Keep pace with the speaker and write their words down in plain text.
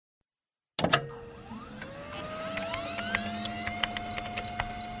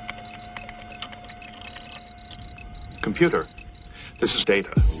computer. This is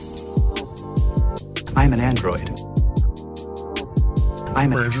data. I'm an android.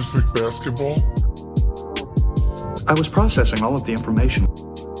 Rangers basketball. I was processing all of the information.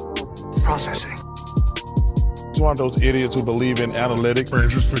 Processing. It's one of those idiots who believe in analytics.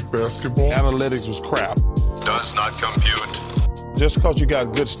 Rangers basketball. Analytics was crap. Does not compute. Just because you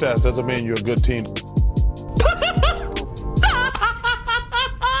got good stats doesn't mean you're a good team.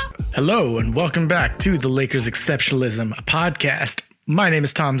 Hello, and welcome back to the Lakers Exceptionalism podcast. My name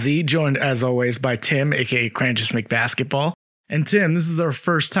is Tom Z, joined as always by Tim, aka Cranches McBasketball. And Tim, this is our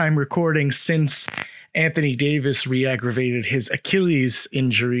first time recording since Anthony Davis re-aggravated his Achilles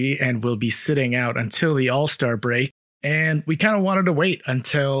injury and will be sitting out until the All-Star break. And we kind of wanted to wait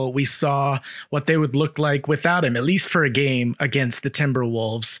until we saw what they would look like without him, at least for a game against the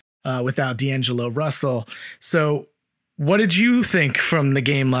Timberwolves without D'Angelo Russell. So what did you think from the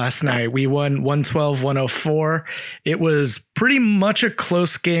game last night? We won 112-104. It was pretty much a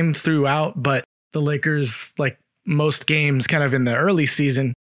close game throughout, but the Lakers, like most games kind of in the early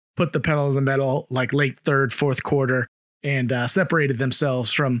season, put the pedal to the metal like late third, fourth quarter and separated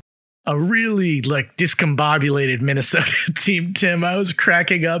themselves from a really like discombobulated Minnesota team. Tim, I was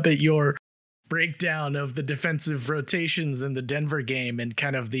cracking up at your breakdown of the defensive rotations in the Denver game and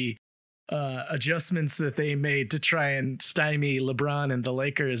kind of the adjustments that they made to try and stymie LeBron and the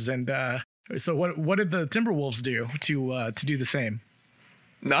Lakers. And so what did the Timberwolves do to do the same?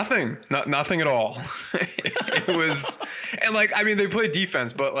 Nothing at all. It was, and like, I mean, they played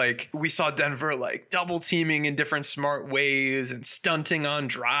defense, but like we saw Denver like double teaming in different smart ways and stunting on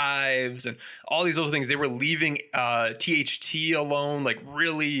drives and all these other things. They were leaving THT alone, like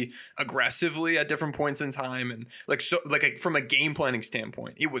really aggressively at different points in time. And like, so like from a game planning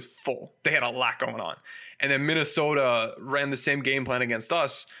standpoint, it was full. They had a lot going on. And then Minnesota ran the same game plan against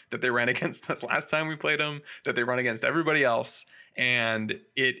us that they ran against us last time we played them, that they run against everybody else. And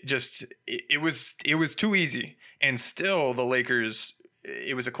it was too easy. And still the Lakers,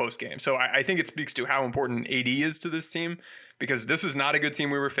 it was a close game. So I think it speaks to how important AD is to this team, because this is not a good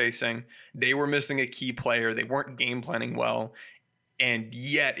team we were facing. They were missing a key player. They weren't game planning well. And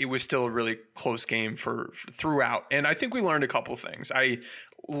yet it was still a really close game for throughout. And I think we learned a couple things. I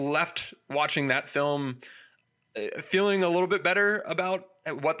left watching that film feeling a little bit better about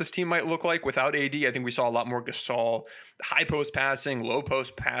what this team might look like without AD. I think we saw a lot more Gasol, high post passing, low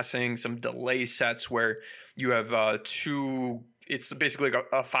post passing, some delay sets where you have two. It's basically like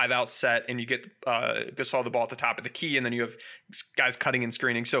a 5-out set, and you get Gasol the ball at the top of the key, and then you have guys cutting and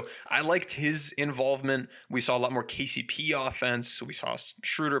screening. So I liked his involvement. We saw a lot more KCP offense. We saw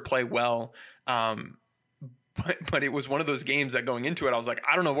Schroeder play well. But it was one of those games that going into it, I was like,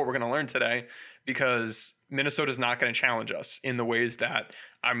 I don't know what we're going to learn today, because Minnesota's not going to challenge us in the ways that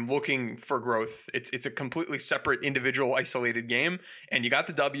I'm looking for growth. It's a completely separate, individual, isolated game, and you got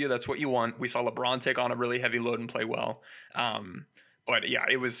the W. That's what you want. We saw LeBron take on a really heavy load and play well. But yeah,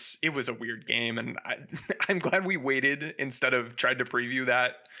 it was a weird game, and I'm glad we waited instead of tried to preview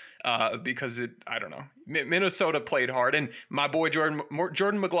that. Because I don't know. Minnesota played hard, and my boy Jordan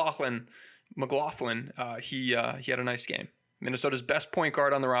McLaughlin, he had a nice game. Minnesota's best point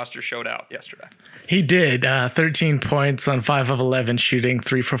guard on the roster showed out yesterday. He did 13 points on 5 of 11 shooting,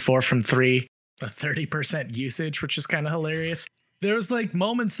 3 for 4 from 3, a 30% usage, which is kind of hilarious. There was like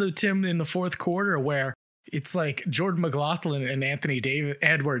moments though, Tim, in the fourth quarter where it's like Jordan McLaughlin and Anthony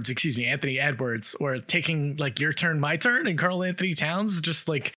Edwards were taking like your turn, my turn, and Karl Anthony Towns just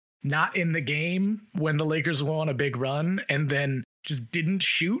like not in the game when the Lakers won a big run, and then just didn't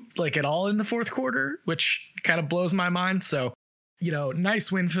shoot like at all in the fourth quarter, which kind of blows my mind. So,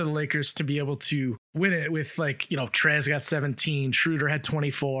 nice win for the Lakers to be able to win it with like, Trez got 17, Schroeder had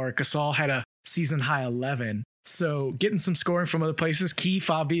 24, Gasol had a season high 11. So getting some scoring from other places. Keith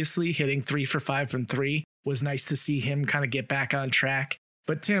obviously hitting 3 for 5 from 3 was nice to see him kind of get back on track.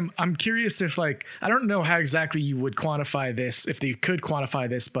 But Tim, I'm curious if I don't know how exactly you would quantify this, if you could quantify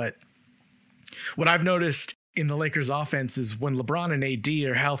this, but what I've noticed in the Lakers offense is when LeBron and AD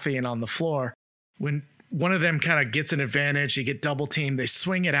are healthy and on the floor, when one of them kind of gets an advantage, you get double teamed, they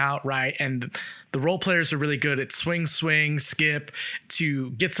swing it out, right? And the role players are really good at swing, skip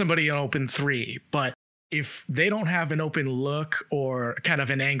to get somebody an open three. But if they don't have an open look or kind of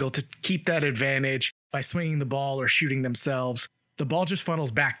an angle to keep that advantage by swinging the ball or shooting themselves, the ball just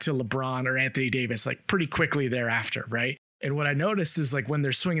funnels back to LeBron or Anthony Davis like pretty quickly thereafter, right? And what I noticed is like when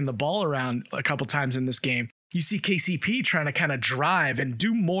they're swinging the ball around a couple times in this game, you see KCP trying to kind of drive and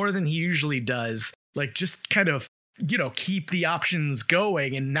do more than he usually does. Like just kind of, keep the options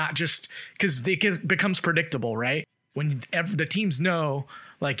going and not just because it becomes predictable, right? when the teams know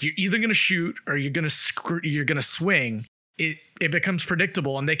like you're either going to shoot or you're going to swing, it becomes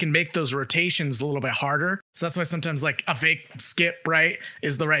predictable, and they can make those rotations a little bit harder. So that's why sometimes like a fake skip, right,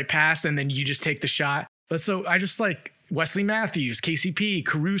 is the right pass, and then you just take the shot. But so I just like Wesley Matthews, KCP,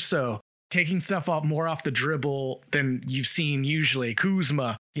 Caruso, taking stuff more off the dribble than you've seen usually.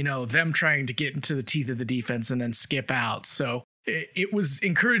 Kuzma, them trying to get into the teeth of the defense and then skip out. So it was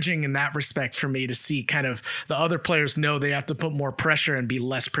encouraging in that respect for me to see kind of the other players know they have to put more pressure and be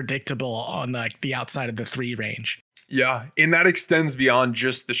less predictable on like the outside of the 3 range. Yeah, and that extends beyond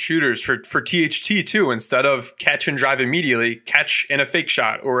just the shooters for THT too. Instead of catch and drive immediately, catch in a fake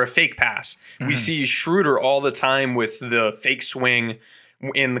shot or a fake pass. Mm-hmm. We see Schroeder all the time with the fake swing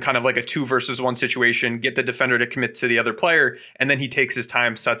in kind of like a 2 versus 1 situation, get the defender to commit to the other player, and then he takes his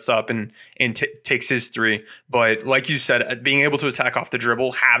time, sets up, and takes his 3. But like you said, being able to attack off the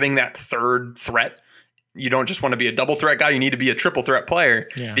dribble, having that third threat, you don't just want to be a double threat guy, you need to be a triple threat player.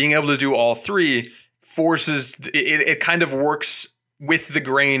 Yeah. Being able to do all 3 forces it kind of works with the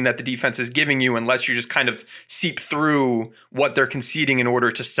grain that the defense is giving you, unless you just kind of seep through what they're conceding in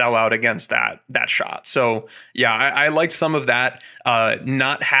order to sell out against that shot. So yeah, I liked some of that.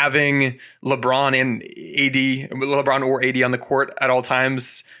 Not having LeBron or AD on the court at all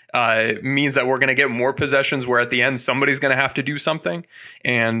times means that we're going to get more possessions where at the end somebody's going to have to do something.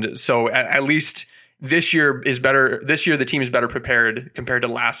 And so at least this year is better. This year, the team is better prepared compared to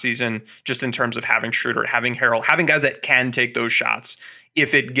last season, just in terms of having Schroeder, having Harrell, having guys that can take those shots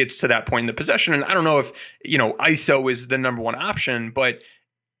if it gets to that point in the possession. And I don't know if, ISO is the number one option, but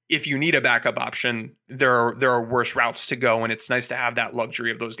if you need a backup option, there are worse routes to go. And it's nice to have that luxury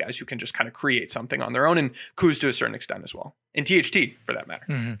of those guys who can just kind of create something on their own, and Kuz to a certain extent as well. And THT for that matter.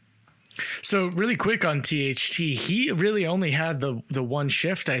 Mm-hmm. So really quick on THT, he really only had the one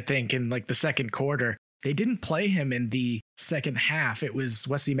shift, I think, in like the second quarter. They didn't play him in the second half. It was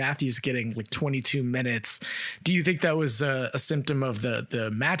Wesley Matthews getting like 22 minutes. Do you think that was a symptom of the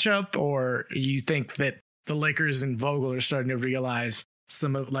matchup, or you think that the Lakers and Vogel are starting to realize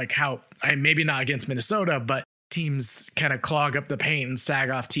some of like how, maybe not against Minnesota, but teams kind of clog up the paint and sag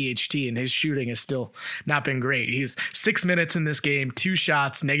off THT, and his shooting has still not been great. He's 6 minutes in this game, 2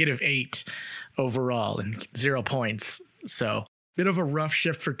 shots, -8 overall, and 0 points. So bit of a rough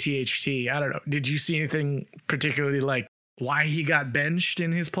shift for THT. I don't know. Did you see anything particularly like why he got benched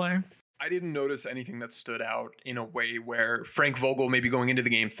in his play? I didn't notice anything that stood out in a way where Frank Vogel, maybe going into the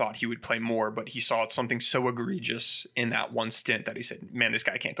game, thought he would play more, but he saw something so egregious in that one stint that he said, man, this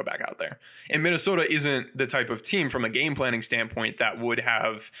guy can't go back out there. And Minnesota isn't the type of team from a game planning standpoint that would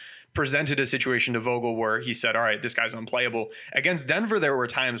have presented a situation to Vogel where he said, all right, this guy's unplayable. Against Denver, there were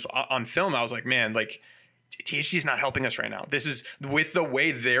times on film I was like, man, like THT is not helping us right now. This is, with the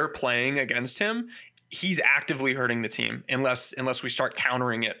way they're playing against him, he's actively hurting the team unless we start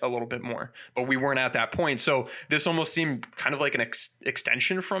countering it a little bit more. But we weren't at that point. So this almost seemed kind of like an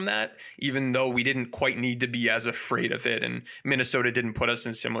extension from that, even though we didn't quite need to be as afraid of it. And Minnesota didn't put us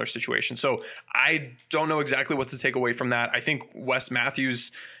in similar situations. So I don't know exactly what to take away from that. I think Wes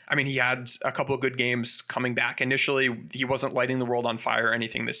Matthews, he had a couple of good games coming back. Initially, he wasn't lighting the world on fire or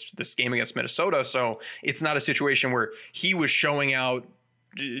anything this game against Minnesota. So it's not a situation where he was showing out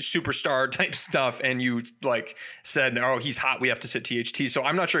superstar type stuff and you like said, oh, he's hot, we have to sit THT. So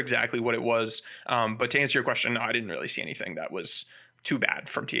I'm not sure exactly what it was. But to answer your question, no, I didn't really see anything that was too bad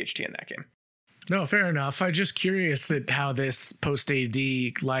from THT in that game. No, fair enough. I'm just curious that how this post AD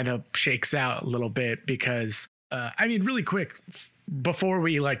lineup shakes out a little bit, because really quick, before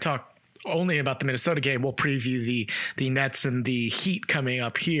we talk only about the Minnesota game, we'll preview the Nets and the Heat coming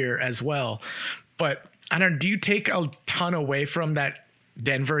up here as well. But I don't know, do you take a ton away from that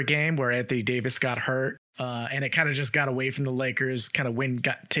Denver game where Anthony Davis got hurt and it kind of just got away from the Lakers, kind of wind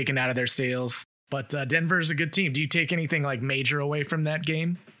got taken out of their sails? But Denver's a good team. Do you take anything like major away from that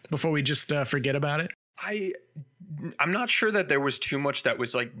game before we just forget about it? I'm not sure that there was too much that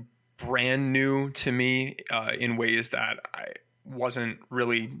was like brand new to me in ways that I wasn't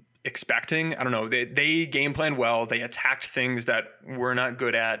really expecting. I don't know. They game planned well. They attacked things that we're not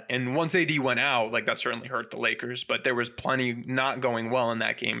good at. And once AD went out, that certainly hurt the Lakers, but there was plenty not going well in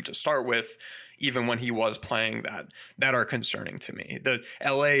that game to start with, even when he was playing, that are concerning to me. The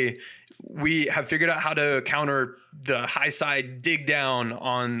LA, we have figured out how to counter the high side dig down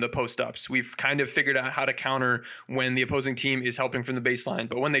on the post ups. We've kind of figured out how to counter when the opposing team is helping from the baseline.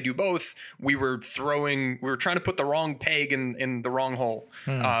 But when they do both, we were trying to put the wrong peg in the wrong hole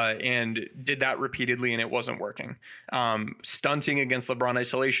and did that repeatedly, and it wasn't working. Stunting against LeBron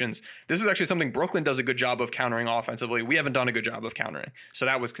isolations. This is actually something Brooklyn does a good job of countering offensively. We haven't done a good job of countering. So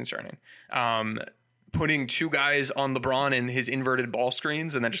that was concerning. putting two guys on LeBron and his inverted ball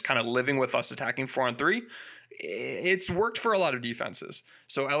screens and then just kind of living with us attacking 4-on-3, it's worked for a lot of defenses.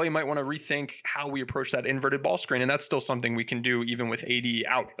 So LA might want to rethink how we approach that inverted ball screen, and that's still something we can do even with AD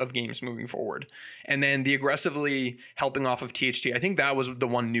out of games moving forward. And then the aggressively helping off of THT, I think that was the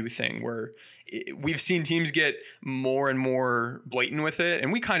one new thing where we've seen teams get more and more blatant with it.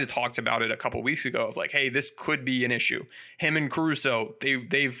 And we kind of talked about it a couple of weeks ago of like, hey, this could be an issue. Him and Caruso,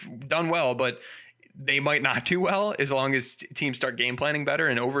 they've done well, but they might not do well as long as teams start game planning better.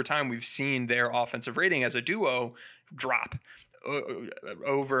 And over time, we've seen their offensive rating as a duo drop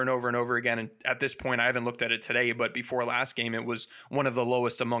over and over and over again. And at this point, I haven't looked at it today, but before last game, it was one of the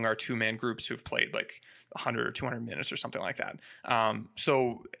lowest among our two-man groups who've played like 100 or 200 minutes or something like that.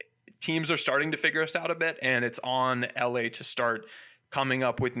 So teams are starting to figure us out a bit, and it's on LA to start coming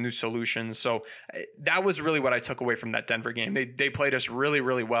up with new solutions. So that was really what I took away from that Denver game. They played us really,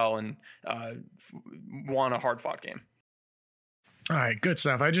 really well and won a hard-fought game. All right, good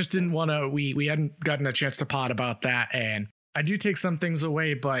stuff. I just didn't want to, we hadn't gotten a chance to pod about that, and I do take some things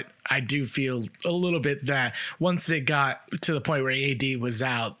away, but I do feel a little bit that once it got to the point where AD was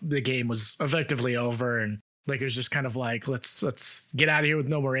out, the game was effectively over, and Lakers just kind of like, let's get out of here with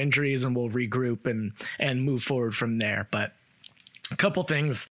no more injuries, and we'll regroup and move forward from there. But a couple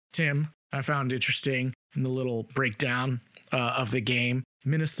things, Tim, I found interesting in the little breakdown of the game.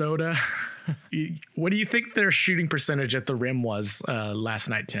 Minnesota, what do you think their shooting percentage at the rim was last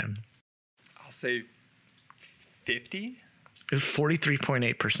night, Tim? I'll say 50. It was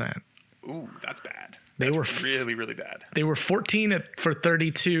 43.8%. Ooh, that's bad. They were really, really bad. They were 14 for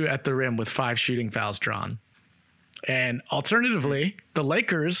 32 at the rim with 5 shooting fouls drawn. And alternatively, the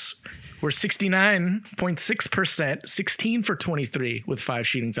Lakers were 69.6%, 16 for 23 with 5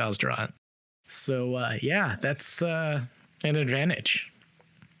 shooting fouls drawn. So, yeah, that's an advantage.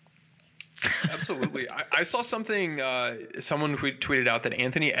 Absolutely. I saw something, someone who tweeted out that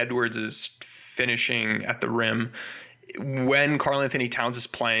Anthony Edwards is finishing at the rim. When Karl Anthony Towns is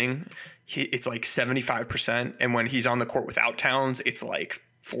playing, it's like 75%. And when he's on the court without Towns, it's like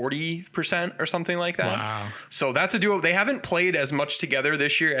 40% or something like that. Wow. So that's a duo. They haven't played as much together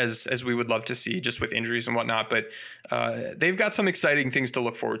this year as we would love to see, just with injuries and whatnot. But they've got some exciting things to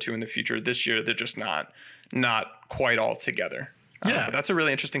look forward to in the future. This year, they're just not quite all together. Yeah. But that's a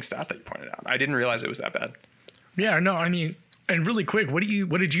really interesting stat that you pointed out. I didn't realize it was that bad. Yeah, no, I mean, and really quick, what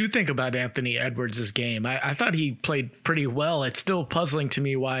did you think about Anthony Edwards' game? I thought he played pretty well. It's still puzzling to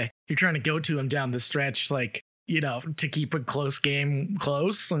me why you're trying to go to him down the stretch, like, you know, to keep a close game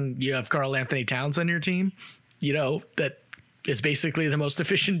close, and you have Karl Anthony Towns on your team, you know, that is basically the most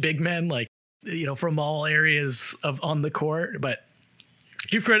efficient big man, like, you know, from all areas on the court. But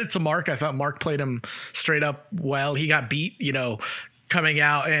give credit to Mark. I thought Mark played him straight up well. He got beat, you know, coming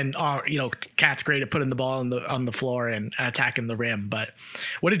out, and you know, Cat's great at putting the ball on the floor and attacking the rim. But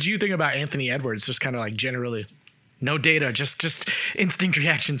what did you think about Anthony Edwards? Just kind of like generally, no data, just instinct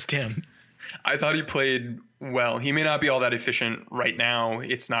reactions, Tim. I thought he played well. He may not be all that efficient right now.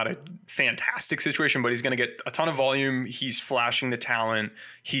 It's not a fantastic situation, but he's going to get a ton of volume. He's flashing the talent.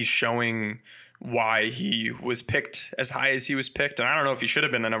 He's showing why he was picked as high as he was picked. And I don't know if he should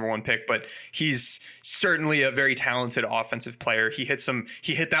have been the number 1 pick, but he's certainly a very talented offensive player. He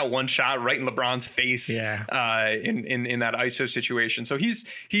hit that one shot right in LeBron's face, in that ISO situation. So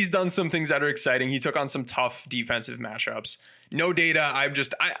he's done some things that are exciting. He took on some tough defensive matchups. No data.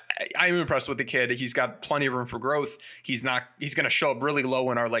 I'm impressed with the kid. He's got plenty of room for growth. He's going to show up really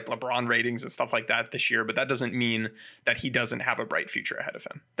low in our like LeBron ratings and stuff like that this year, but that doesn't mean that he doesn't have a bright future ahead of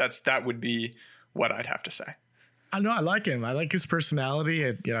him. That would be what I'd have to say. I know. I like him. I like his personality.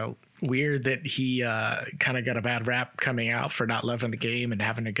 And, you know, weird that he kind of got a bad rap coming out for not loving the game and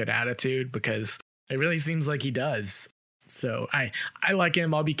having a good attitude, because it really seems like he does. So I like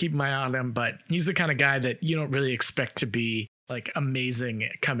him. I'll be keeping my eye on him, but he's the kind of guy that you don't really expect to be like amazing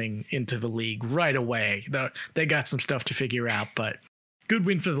coming into the league right away. They got some stuff to figure out, but good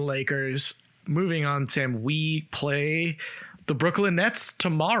win for the Lakers. Moving on, Tim, we play the Brooklyn Nets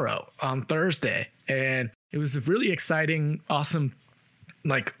tomorrow on Thursday, and it was a really exciting, awesome,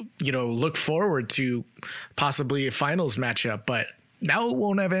 like, you know, look forward to possibly a finals matchup, but now it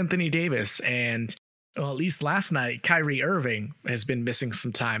won't have Anthony Davis, and well, at least last night, Kyrie Irving has been missing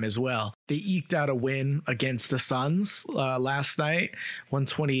some time as well. They eked out a win against the Suns last night,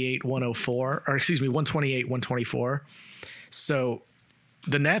 128-124. So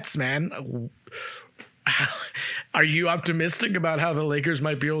the Nets, man, are you optimistic about how the Lakers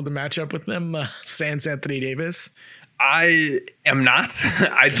might be able to match up with them, sans Anthony Davis? I am not.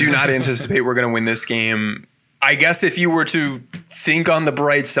 I do not anticipate we're going to win this game. I guess if you were to think on the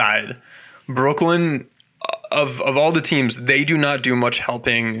bright side, Brooklyn, of all the teams, they do not do much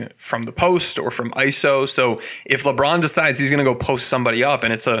helping from the post or from ISO. So if LeBron decides he's going to go post somebody up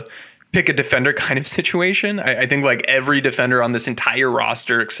and it's a pick a defender kind of situation, I think like every defender on this entire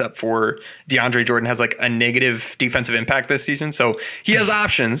roster except for DeAndre Jordan has like a negative defensive impact this season. So he has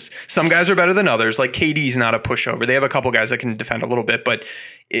options. Some guys are better than others. Like KD's not a pushover. They have a couple guys that can defend a little bit, but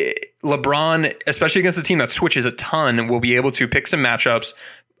LeBron, especially against a team that switches a ton, will be able to pick some matchups,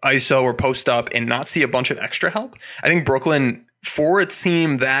 ISO or post up, and not see a bunch of extra help. I think Brooklyn, for a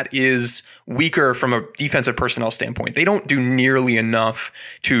team that is weaker from a defensive personnel standpoint, they don't do nearly enough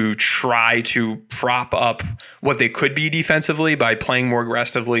to try to prop up what they could be defensively by playing more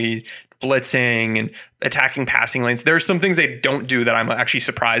aggressively, blitzing and attacking passing lanes. There's some things they don't do that I'm actually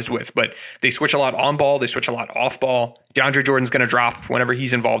surprised with, but they switch a lot on ball. They switch a lot off ball. DeAndre Jordan's going to drop whenever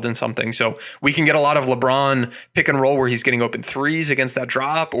he's involved in something. So we can get a lot of LeBron pick and roll where he's getting open threes against that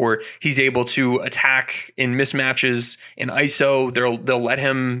drop, or he's able to attack in mismatches in ISO. They'll let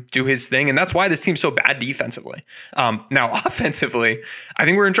him do his thing. And that's why this team's so bad defensively. Now offensively, I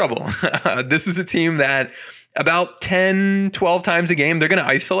think we're in trouble. This is a team that about 10, 12 times a game, they're going to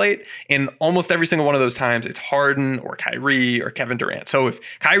isolate. And almost every single one of those times, it's Harden or Kyrie or Kevin Durant. So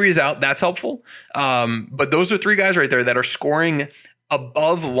if Kyrie is out, that's helpful. But those are three guys right there that are scoring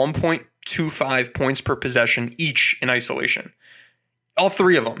above 1.25 points per possession each in isolation. All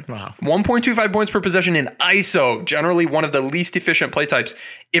three of them. Wow. 1.25 points per possession in ISO, generally one of the least efficient play types.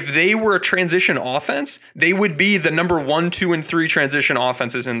 If they were a transition offense, they would be the number 1, 2, and 3 transition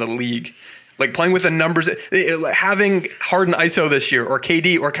offenses in the league. Like playing with the numbers, having Harden ISO this year or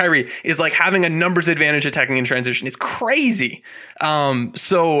KD or Kyrie is like having a numbers advantage attacking in transition. It's crazy.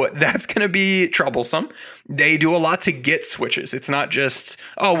 So that's going to be troublesome. They do a lot to get switches. It's not just,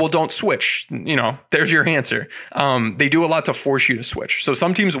 oh, well, don't switch. You know, there's your answer. They do a lot to force you to switch. So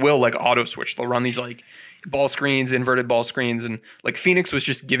some teams will like auto switch. They'll run these like ball screens, inverted ball screens, and like Phoenix was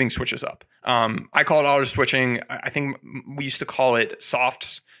just giving switches up. I call it auto switching. I think we used to call it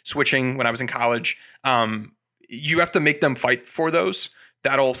soft switching when I was in college. You have to make them fight for those.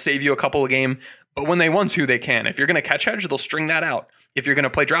 That'll save you a couple of game. But when they want to, they can. If you're going to catch edge, they'll string that out. If you're going to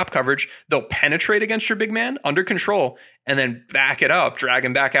play drop coverage, they'll penetrate against your big man under control and then back it up, drag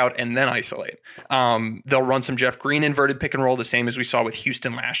him back out, and then isolate. They'll run some Jeff Green inverted pick and roll, the same as we saw with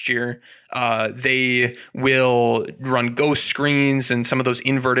Houston last year. They will run ghost screens and some of those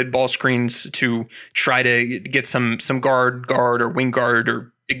inverted ball screens to try to get some guard or wing guard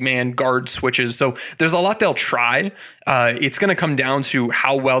or big man guard switches. So there's a lot they'll try. It's going to come down to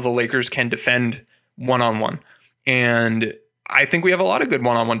how well the Lakers can defend one-on-one. And I think we have a lot of good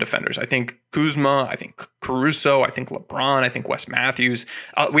one-on-one defenders. I think Kuzma, I think Caruso, I think LeBron, I think Wes Matthews.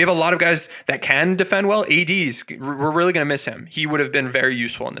 We have a lot of guys that can defend well. AD's, we're really going to miss him. He would have been very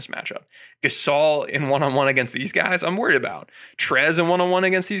useful in this matchup. Gasol in one-on-one against these guys, I'm worried about. Trez in one-on-one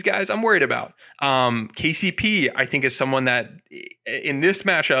against these guys, I'm worried about. KCP, I think, is someone that in this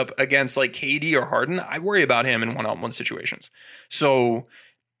matchup against like KD or Harden, I worry about him in one-on-one situations. So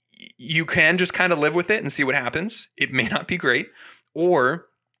you can just kind of live with it and see what happens. It may not be great, or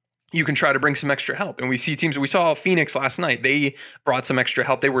you can try to bring some extra help. And we see teams, we saw Phoenix last night. They brought some extra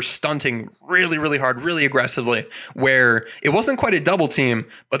help. They were stunting really, really hard, really aggressively, where it wasn't quite a double team,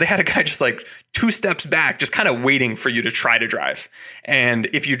 but they had a guy just like 2 steps back, just kind of waiting for you to try to drive. And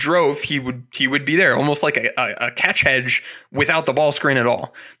if you drove, he would be there, almost like a catch hedge without the ball screen at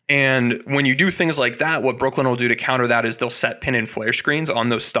all. And when you do things like that, what Brooklyn will do to counter that is they'll set pin and flare screens on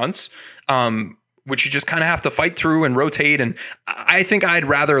those stunts, which you just kind of have to fight through and rotate. And I think I'd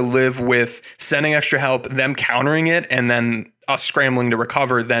rather live with sending extra help, them countering it, and then us scrambling to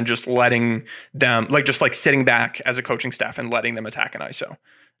recover than just letting them, just sitting back as a coaching staff and letting them attack an ISO.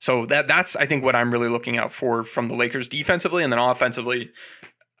 So that's, I think, what I'm really looking out for from the Lakers defensively. And then offensively,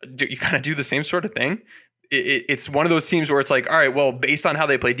 you kind of do the same sort of thing. It's one of those teams where it's like, all right, well, based on how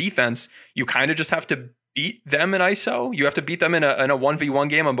they play defense, you kind of just have to beat them in ISO. You have to beat them in a 1v1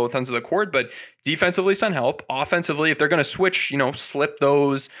 game on both ends of the court, but defensively send help. Offensively, if they're going to switch, slip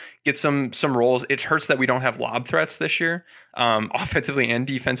those, get some rolls. It hurts that we don't have lob threats this year, offensively and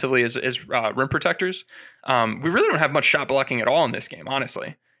defensively as rim protectors. We really don't have much shot blocking at all in this game,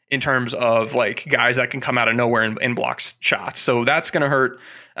 honestly, in terms of like guys that can come out of nowhere and block shots. So that's going to hurt.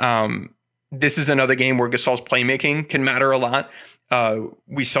 This is another game where Gasol's playmaking can matter a lot.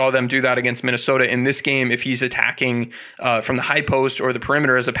 We saw them do that against Minnesota. In this game, if he's attacking from the high post or the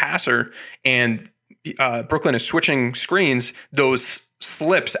perimeter as a passer, and Brooklyn is switching screens, those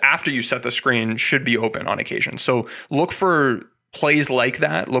slips after you set the screen should be open on occasion. So look for plays like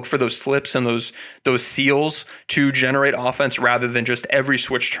that. Look for those slips and those seals to generate offense rather than just every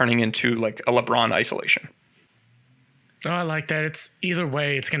switch turning into like a LeBron isolation. Oh, I like that. It's either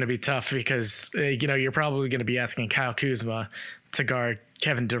way, it's going to be tough because, you're probably going to be asking Kyle Kuzma to guard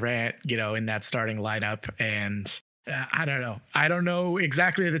Kevin Durant, in that starting lineup. And I don't know. I don't know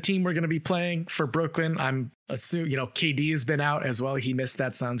exactly the team we're going to be playing for Brooklyn. I'm assuming, KD has been out as well. He missed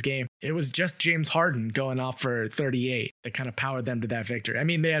that Suns game. It was just James Harden going off for 38 that kind of powered them to that victory. I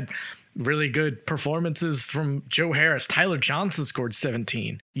mean, they had really good performances from Joe Harris. Tyler Johnson scored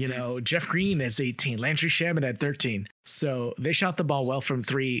 17. Jeff Green has 18. Landry Shamet had 13. So they shot the ball well from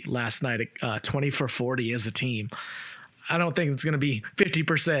three last night, 20 for 40 as a team. I don't think it's going to be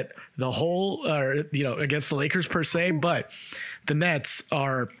 50% the whole, or, against the Lakers per se, but the Nets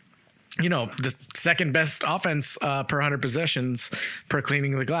are, the second best offense per 100 possessions per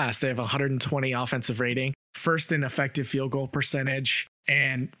cleaning the glass. They have 120 offensive rating, first in effective field goal percentage,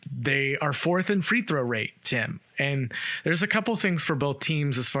 and they are fourth in free throw rate, Tim. And there's a couple things for both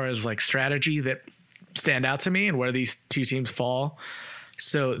teams as far as like strategy that stand out to me and where these two teams fall.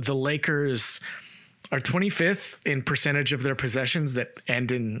 So the Lakers are 25th in percentage of their possessions that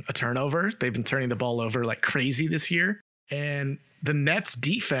end in a turnover. They've been turning the ball over like crazy this year. And the Nets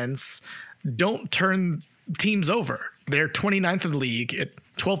defense don't turn teams over. They're 29th in the league at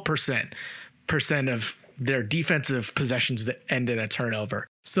 12% of their defensive possessions that end in a turnover.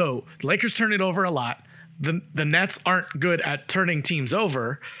 So Lakers turn it over a lot. The Nets aren't good at turning teams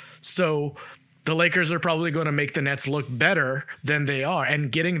over. So the Lakers are probably going to make the Nets look better than they are.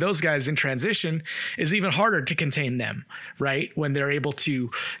 And getting those guys in transition is even harder to contain them, right? When they're able to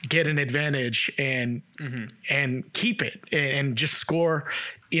get an advantage and keep it and just score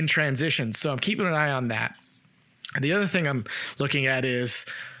in transition. So I'm keeping an eye on that. And the other thing I'm looking at is,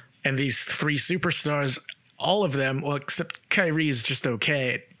 and these three superstars, all of them, well, except Kyrie is just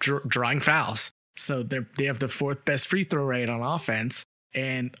okay at drawing fouls. So they have the fourth best free throw rate on offense.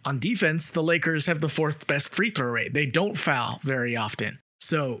 And on defense, the Lakers have the fourth best free throw rate. They don't foul very often.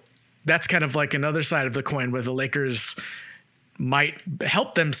 So that's kind of like another side of the coin where the Lakers might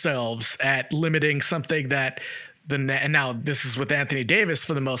help themselves at limiting something that and now this is with Anthony Davis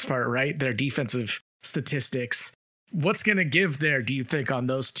for the most part, right? Their defensive statistics. What's going to give there, do you think, on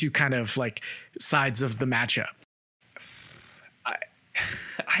those two kind of like sides of the matchup?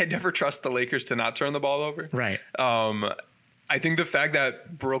 I never trust the Lakers to not turn the ball over. Right. I think the fact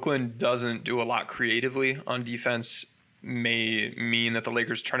that Brooklyn doesn't do a lot creatively on defense may mean that the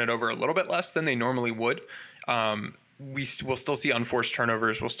Lakers turn it over a little bit less than they normally would. We'll still see unforced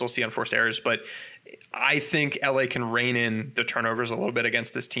turnovers. We'll still see unforced errors, but I think LA can rein in the turnovers a little bit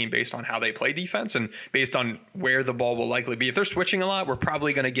against this team based on how they play defense and based on where the ball will likely be. If they're switching a lot, we're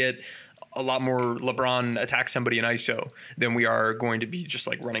probably going to get a lot more LeBron attack somebody in ISO than we are going to be just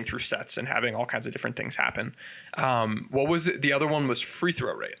like running through sets and having all kinds of different things happen. What was it? The other one was free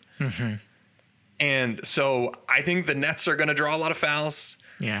throw rate. Mm-hmm. And so I think the Nets are going to draw a lot of fouls.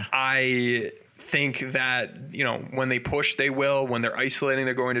 Yeah. I think that, when they push, they will. When they're isolating,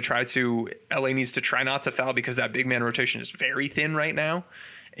 they're going to try to. LA needs to try not to foul because that big man rotation is very thin right now.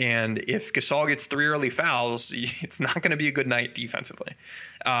 And if Gasol gets 3 early fouls, it's not going to be a good night defensively.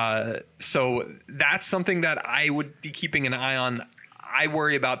 So that's something that I would be keeping an eye on. I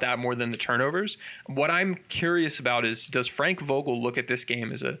worry about that more than the turnovers. What I'm curious about is, does Frank Vogel look at this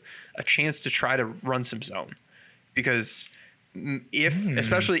game as a chance to try to run some zone? Because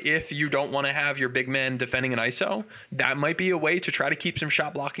especially if you don't want to have your big men defending an ISO, that might be a way to try to keep some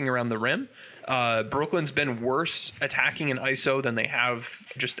shot blocking around the rim. Brooklyn's been worse attacking an ISO than they have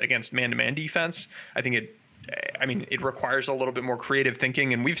just against man-to-man defense. I think it requires a little bit more creative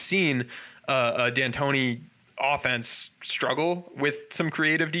thinking, and we've seen a D'Antoni offense struggle with some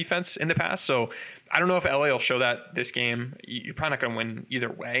creative defense in the past. So I don't know if LA will show that this game. You're probably not going to win either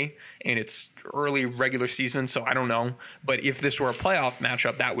way, and it's early regular season, so I don't know. But if this were a playoff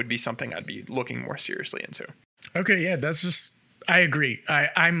matchup, that would be something I'd be looking more seriously into. Okay, yeah, that's just I agree.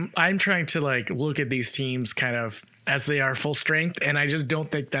 I'm trying to like look at these teams kind of as they are full strength, and I just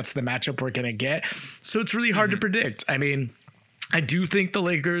don't think that's the matchup we're going to get. So it's really hard to predict. I mean, I do think the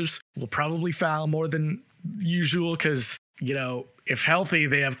Lakers will probably foul more than usual because, if healthy,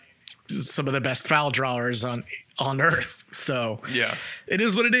 they have some of the best foul drawers on earth. So yeah, it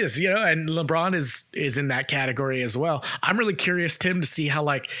is what it is, and LeBron is in that category as well. I'm really curious, Tim, to see how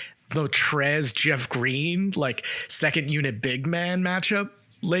like the Trez Jeff Green, like second unit big man matchup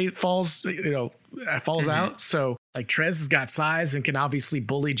falls out. So like Trez has got size and can obviously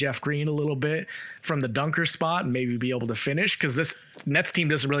bully Jeff Green a little bit from the dunker spot and maybe be able to finish because this Nets team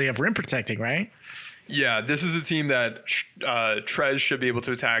doesn't really have rim protecting, right? Yeah, this is a team that Trez should be able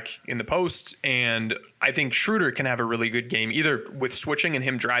to attack in the post, and I think Schroeder can have a really good game, either with switching and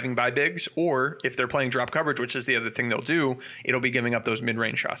him driving by bigs, or if they're playing drop coverage, which is the other thing they'll do, it'll be giving up those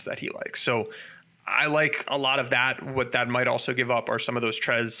mid-range shots that he likes. So I like a lot of that. What that might also give up are some of those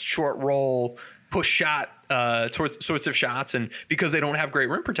Trez short roll, push shot sorts of shots, and because they don't have great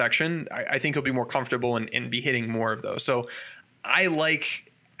rim protection, I think he'll be more comfortable and be hitting more of those. So I like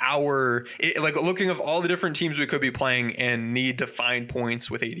looking of all the different teams we could be playing and need to find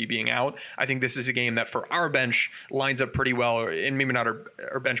points with AD being out. I think this is a game that for our bench lines up pretty well, and maybe not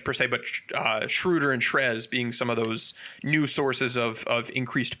our bench per se, but Schroeder and Trez being some of those new sources of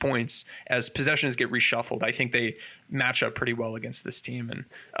increased points as possessions get reshuffled. I think they match up pretty well against this team. And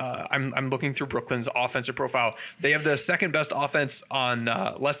I'm looking through Brooklyn's offensive profile. They have the second best offense on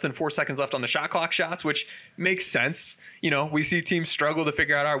less than 4 seconds left on the shot clock shots, which makes sense. We see teams struggle to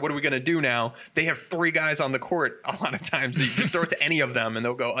figure out, all right, what are we going to do now? They have 3 guys on the court a lot of times. So you just throw it to any of them and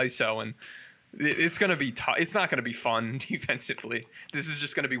they'll go ISO, and it's going to be tough. It's not going to be fun defensively. This is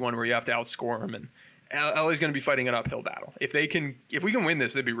just going to be one where you have to outscore them, and LA's going to be fighting an uphill battle. If we can win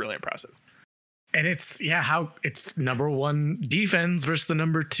this, it'd be really impressive. And it's number 1 defense versus the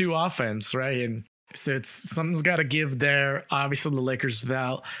number 2 offense, right? And so something's got to give there. Obviously, the Lakers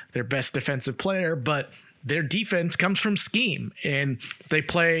without their best defensive player, but their defense comes from scheme, and they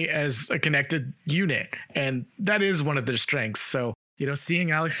play as a connected unit, and that is one of their strengths. So, seeing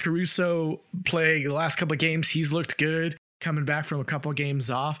Alex Caruso play the last couple of games, he's looked good. Coming back from a couple of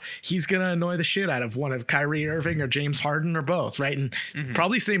games off, he's going to annoy the shit out of one of Kyrie Irving or James Harden or both, right? And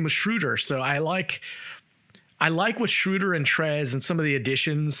probably same with Schroeder. So I like what Schroeder and Trez and some of the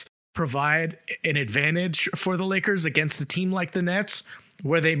additions provide an advantage for the Lakers against a team like the Nets,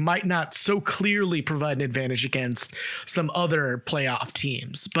 where they might not so clearly provide an advantage against some other playoff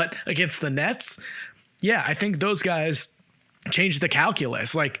teams. But against the Nets, yeah, I think those guys change the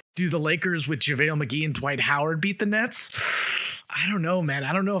calculus. Like, do the Lakers with JaVale McGee and Dwight Howard beat the Nets? I don't know, man.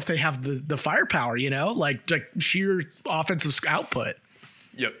 I don't know if they have the firepower, like sheer offensive output.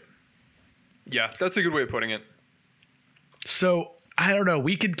 Yep. Yeah, that's a good way of putting it. So I don't know.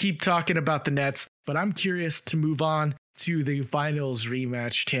 We could keep talking about the Nets, but I'm curious to move on to the finals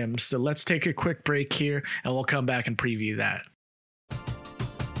rematch, Tim. So let's take a quick break here and we'll come back and preview that.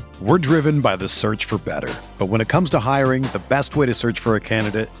 We're driven by the search for better. But when it comes to hiring, the best way to search for a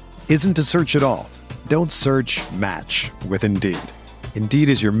candidate isn't to search at all. Don't search, match with Indeed. Indeed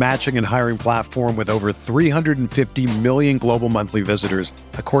is your matching and hiring platform with over 350 million global monthly visitors,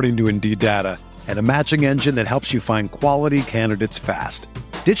 according to Indeed data, and a matching engine that helps you find quality candidates fast.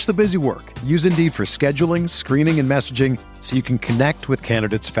 Ditch the busy work. Use Indeed for scheduling, screening, and messaging so you can connect with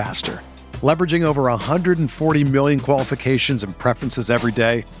candidates faster. Leveraging over 140 million qualifications and preferences every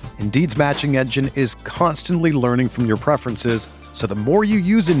day, Indeed's matching engine is constantly learning from your preferences, so the more you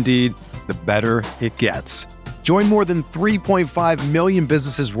use Indeed, the better it gets. Join more than 3.5 million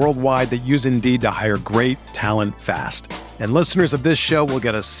businesses worldwide that use Indeed to hire great talent fast. And listeners of this show will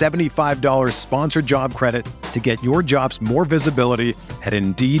get a $75 sponsored job credit to get your jobs more visibility at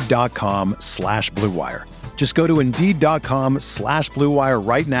Indeed.com/Blue Wire. Just go to Indeed.com/Blue Wire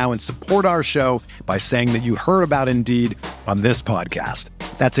right now and support our show by saying that you heard about Indeed on this podcast.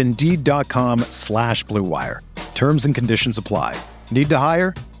 That's Indeed.com/Blue Wire. Terms and conditions apply. Need to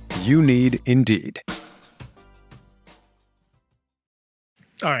hire? You need Indeed.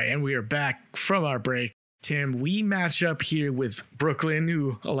 All right, and we are back from our break. Tim, we match up here with Brooklyn,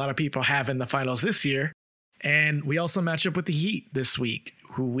 who a lot of people have in the finals this year. And we also match up with the Heat this week,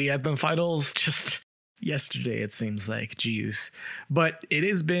 who we had the finals just yesterday, it seems like. Jeez. But it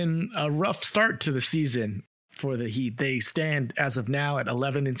has been a rough start to the season for the Heat. They stand, as of now, at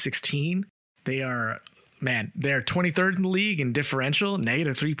 11-16. They're 23rd in the league in differential,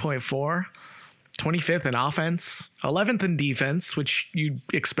 negative 3.4. 25th in offense, 11th in defense, which you'd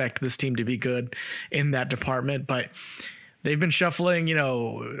expect this team to be good in that department. But they've been shuffling,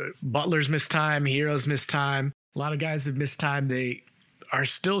 Butler's missed time, Hero's missed time. A lot of guys have missed time. They are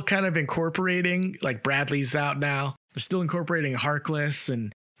still kind of incorporating, like Bradley's out now. They're still incorporating Harkless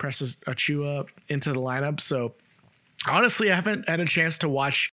and Precious Achua into the lineup. So honestly, I haven't had a chance to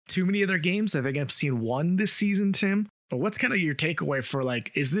watch too many of their games. I think I've seen one this season, Tim. But what's kind of your takeaway for,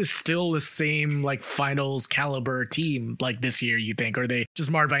 is this still the same, finals caliber team like this year, you think? Or are they just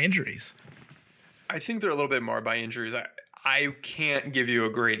marred by injuries? I think they're a little bit marred by injuries. I can't give you a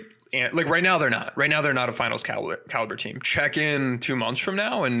great right now they're not. Right now they're not a finals caliber team. Check in 2 months from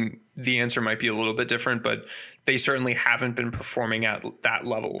now and the answer might be a little bit different, but they certainly haven't been performing at that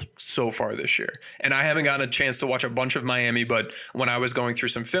level so far this year. And I haven't gotten a chance to watch a bunch of Miami, but when I was going through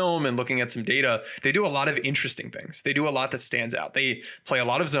some film and looking at some data, they do a lot of interesting things. They do a lot that stands out. They play a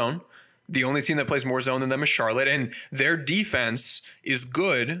lot of zone. The only team that plays more zone than them is Charlotte, and their defense is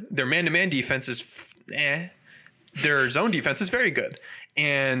good. Their man-to-man defense is Their zone defense is very good.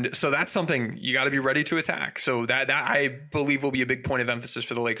 And so that's something you got to be ready to attack. So that I believe will be a big point of emphasis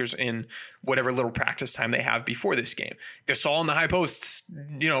for the Lakers in whatever little practice time they have before this game. Gasol in the high posts,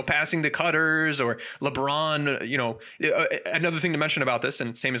 passing to cutters, or LeBron, another thing to mention about this, and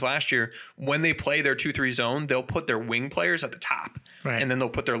it's same as last year, when they play their 2-3 zone, they'll put their wing players at the top. Right. And then they'll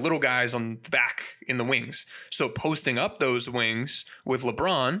put their little guys on the back in the wings. So posting up those wings with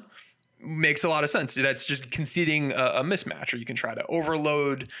LeBron makes a lot of sense. That's just conceding a mismatch, or you can try to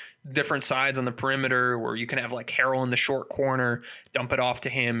overload different sides on the perimeter, where you can have like Harrell in the short corner, dump it off to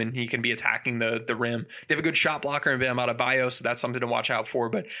him, and he can be attacking the rim. They have a good shot blocker in Bam Adebayo, so that's something to watch out for.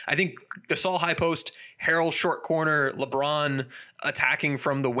 But I think Gasol high post, Harrell short corner, LeBron attacking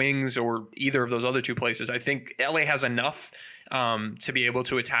from the wings, or either of those other two places. I think LA has enough to be able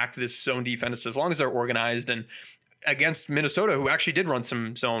to attack this zone defense as long as they're organized. And against Minnesota, who actually did run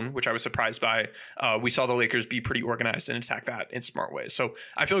some zone, which I was surprised by, we saw the Lakers be pretty organized and attack that in smart ways. So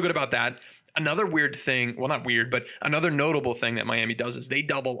I feel good about that. Another weird thing, well, not weird, but another notable thing that Miami does is they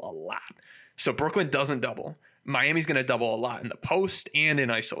double a lot. So Brooklyn doesn't double. Miami's going to double a lot in the post and in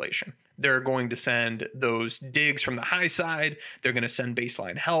isolation. They're going to send those digs from the high side. They're going to send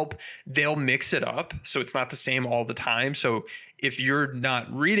baseline help. They'll mix it up so it's not the same all the time. So if you're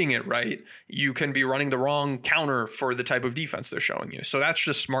not reading it right, you can be running the wrong counter for the type of defense they're showing you. So that's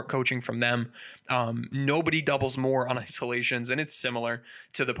just smart coaching from them. Nobody doubles more on isolations, and it's similar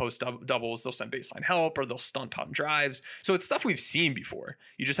to the post doubles. They'll send baseline help, or they'll stunt on drives. So it's stuff we've seen before.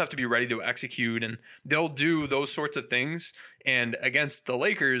 You just have to be ready to execute, and they'll do those sorts of things. And against the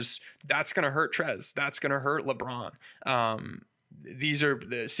Lakers, that's going to hurt Trez. That's going to hurt LeBron. These are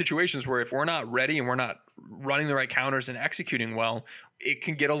the situations where if we're not ready and we're not running the right counters and executing well, it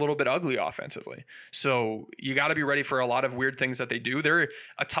can get a little bit ugly offensively. So you got to be ready for a lot of weird things that they do. They're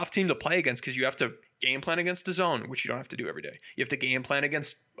a tough team to play against because you have to game plan against the zone, which you don't have to do every day. You have to game plan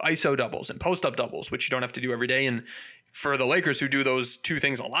against ISO doubles and post-up doubles, which you don't have to do every day. And for the Lakers, who do those two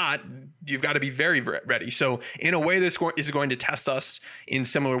things a lot, you've got to be very ready. So in a way, this is going to test us in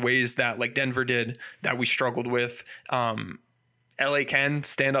similar ways that like Denver did, that we struggled with. LA can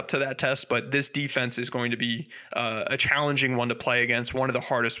stand up to that test, but this defense is going to be a challenging one to play against, one of the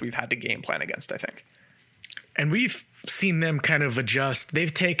hardest we've had to game plan against, I think. And we've seen them kind of adjust.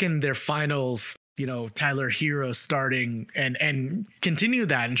 They've taken their finals, Tyler Hero starting and continue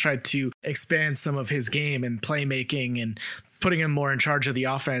that and tried to expand some of his game and playmaking and putting him more in charge of the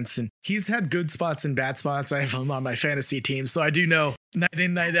offense. And he's had good spots and bad spots. I have him on my fantasy team, so I do know night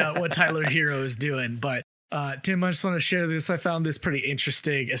in, night out what Tyler Hero is doing. But Tim, I just want to share this. I found this pretty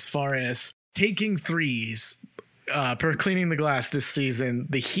interesting as far as taking threes per cleaning the glass this season.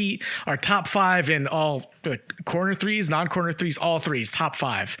 The Heat are top 5 in all corner threes, non-corner threes, all threes, top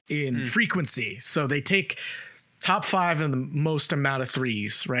 5 in frequency. So they take top 5 in the most amount of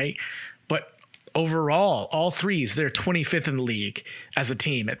threes, right? But overall, all threes, they're 25th in the league as a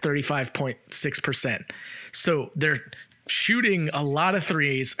team at 35.6%. So they're shooting a lot of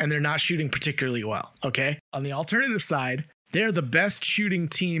threes, and they're not shooting particularly well. Okay. On the alternative side, they're the best shooting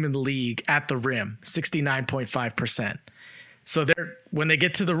team in the league at the rim, 69.5%. So when they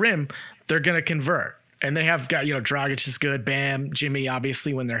get to the rim, they're going to convert. And they have got, Dragic is good, Bam, Jimmy,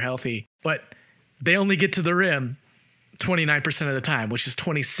 obviously when they're healthy, but they only get to the rim 29% of the time, which is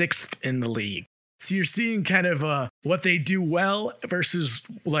 26th in the league. So you're seeing kind of what they do well versus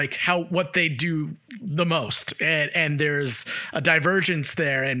like what they do the most. And there's a divergence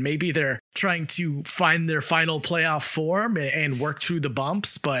there, and maybe they're trying to find their final playoff form and work through the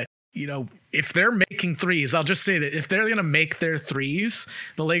bumps. But, if they're making threes, I'll just say that if they're going to make their threes,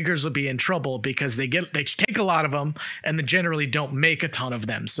 the Lakers will be in trouble because they take a lot of them and they generally don't make a ton of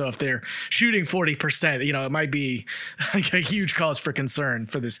them. So if they're shooting 40%, it might be like a huge cause for concern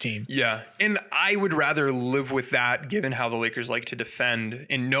for this team. Yeah. And I would rather live with that given how the Lakers like to defend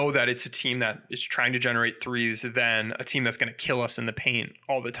and know that it's a team that is trying to generate threes than a team that's going to kill us in the paint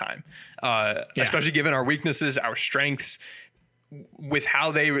all the time. Especially given our weaknesses, our strengths. With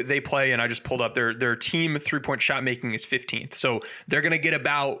how they play, and I just pulled up their team 3-point shot making is 15th, so they're going to get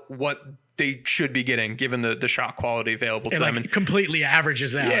about what they should be getting given the shot quality available to them, and completely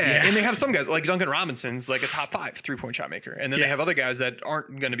averages out. Yeah, and they have some guys like Duncan Robinson's like a top 5 3-point shot maker, and then they have other guys that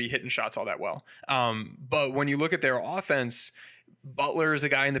aren't going to be hitting shots all that well. But when you look at their offense, Butler is a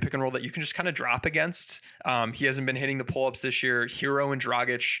guy in the pick and roll that you can just kind of drop against. He hasn't been hitting the pull-ups this year. Hero and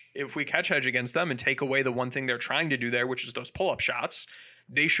Dragic, if we catch edge against them and take away the one thing they're trying to do there, which is those pull-up shots,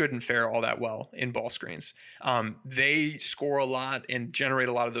 they shouldn't fare all that well in ball screens. They score a lot and generate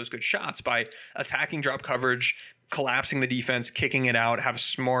a lot of those good shots by attacking drop coverage, collapsing the defense, kicking it out, have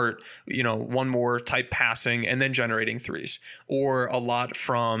smart, one more type passing, and then generating threes. Or a lot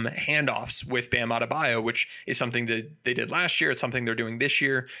from handoffs with Bam Adebayo, which is something that they did last year. It's something they're doing this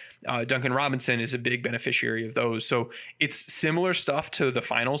year. Duncan Robinson is a big beneficiary of those. So it's similar stuff to the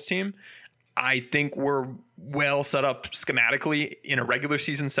finals team. I think we're well set up schematically in a regular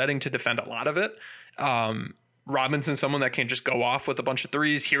season setting to defend a lot of it. Robinson's someone that can just go off with a bunch of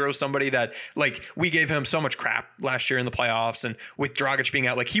threes. Hero's somebody that, like, we gave him so much crap last year in the playoffs, and with Dragic being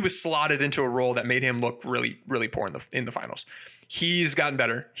out, like, he was slotted into a role that made him look really, really poor in the finals. He's gotten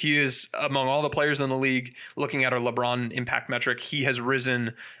better. He is, among all the players in the league, looking at our LeBron impact metric, he has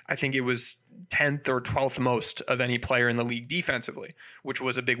risen, I think it was 10th or 12th most of any player in the league defensively, which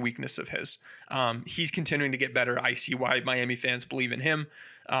was a big weakness of his. He's continuing to get better. I see why Miami fans believe in him.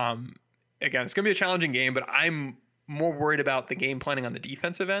 Again, it's going to be a challenging game, but I'm more worried about the game planning on the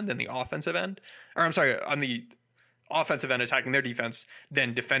defensive end than the offensive end. Or I'm sorry, on the offensive end, attacking their defense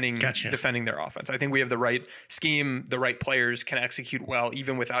than defending their offense. I think we have the right scheme, the right players can execute well,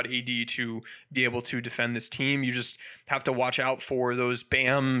 even without AD, to be able to defend this team. You just have to watch out for those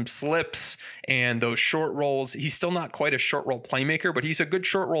Bam slips and those short rolls. He's still not quite a short roll playmaker, but he's a good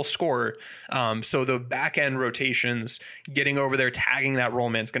short roll scorer. So the back end rotations, getting over there, tagging that roll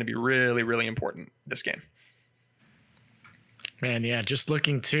man is going to be really, really important this game. Man, yeah, just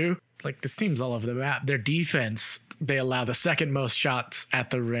looking too, like, this team's all over the map. Their defense, they allow the second most shots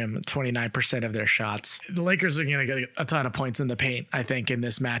at the rim, 29% of their shots. The Lakers are going to get a ton of points in the paint, I think, in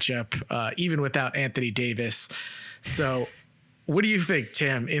this matchup, even without Anthony Davis. So what do you think,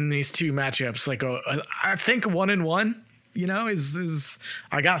 Tim, in these two matchups? Like, I think 1-1, is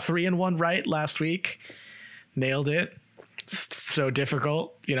I got 3-1 right last week. Nailed it. It's so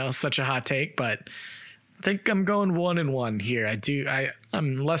difficult, such a hot take, but I think I'm going 1-1 here.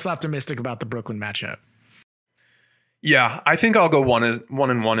 I'm less optimistic about the Brooklyn matchup. Yeah, I think I'll go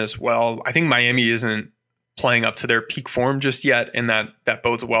 1-1 as well. I think Miami isn't playing up to their peak form just yet, and that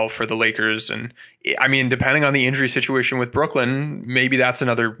bodes well for the Lakers. And I mean, depending on the injury situation with Brooklyn, maybe that's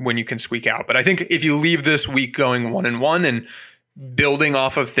another win you can squeak out. But I think if you leave this week going 1-1 and building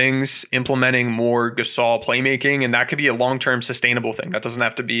off of things, implementing more Gasol playmaking, and that could be a long-term sustainable thing. That doesn't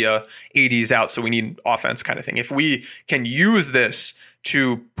have to be a 80s out, so we need offense kind of thing. If we can use this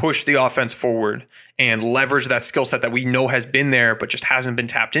to push the offense forward and leverage that skill set that we know has been there but just hasn't been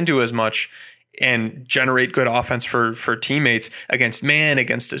tapped into as much, and generate good offense for teammates against man,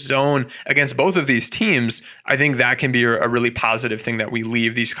 against a zone, against both of these teams, I think that can be a really positive thing that we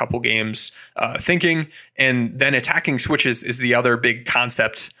leave these couple games thinking. And then attacking switches is the other big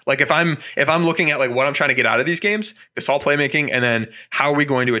concept. Like if I'm looking at like what I'm trying to get out of these games, Gasol playmaking, and then how are we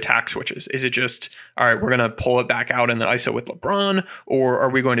going to attack switches? Is it just, all right, we're going to pull it back out in the ISO with LeBron, or are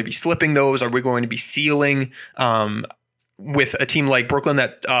we going to be slipping those? Are we going to be sealing? With a team like Brooklyn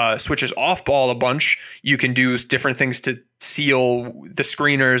that switches off ball a bunch, you can do different things to seal the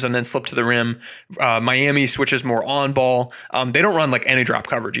screeners and then slip to the rim. Miami switches more on ball. They don't run like any drop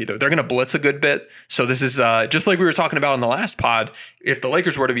coverage either. They're going to blitz a good bit. So this is just like we were talking about in the last pod. If the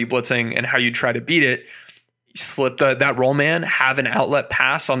Lakers were to be blitzing and how you try to beat it, slip that roll man, have an outlet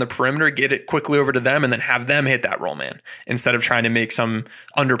pass on the perimeter, get it quickly over to them, and then have them hit that roll man instead of trying to make some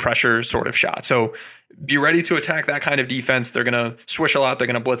under pressure sort of shot. So be ready to attack that kind of defense. They're going to swish a lot. They're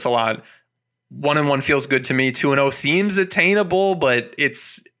going to blitz a lot. 1-1 feels good to me. 2-0 seems attainable, but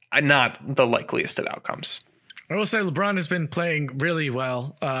it's not the likeliest of outcomes. I will say LeBron has been playing really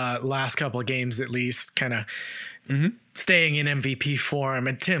well last couple of games, at least, kind of staying in MVP form.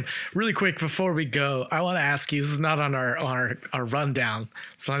 And Tim, really quick before we go, I want to ask you, this is not on our rundown.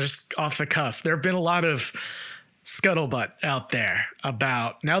 It's not just off the cuff. There have been a lot of scuttlebutt out there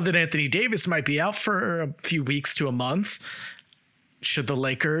about, now that Anthony Davis might be out for a few weeks to a month, should the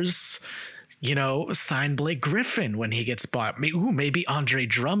Lakers, sign Blake Griffin when he gets bought? Maybe Andre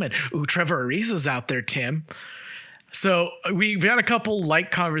Drummond. Trevor Ariza's out there, Tim. So we've had a couple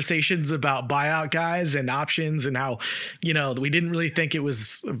light conversations about buyout guys and options and how, we didn't really think it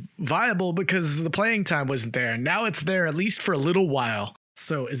was viable because the playing time wasn't there. Now it's there, at least for a little while.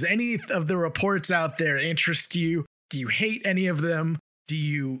 So is any of the reports out there interest you? Do you hate any of them? Are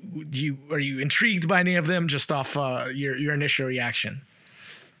you intrigued by any of them just off your initial reaction?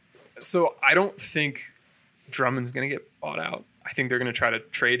 So I don't think Drummond's going to get bought out. I think they're going to try to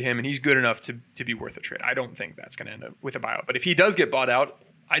trade him, and he's good enough to be worth a trade. I don't think that's going to end up with a buyout. But if he does get bought out,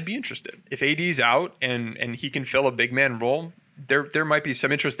 I'd be interested. If AD's out and he can fill a big man role, there might be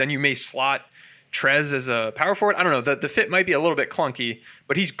some interest. Then you may slot Trez as a power forward. I don't know. The fit might be a little bit clunky,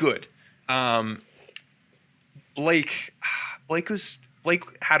 but he's good. Blake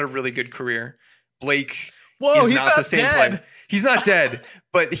had a really good career. Blake is not the same player. He's not dead,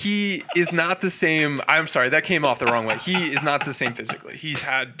 but he is not the same. I'm sorry, that came off the wrong way. He is not the same physically. He's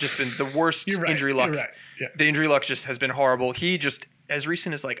had just been the worst injury luck. Right. Yeah. The injury luck just has been horrible. He just, as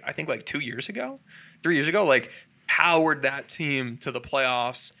recent as I think 3 years ago, powered that team to the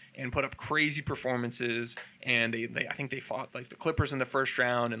playoffs and put up crazy performances. And I think they fought the Clippers in the first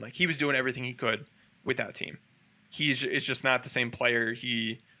round, and he was doing everything he could with that team. It's just not the same player.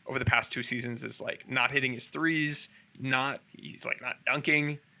 He over the past 2 seasons is not hitting his threes. He's not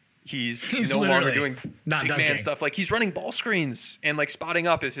dunking. He's no longer doing big man stuff. He's running ball screens and spotting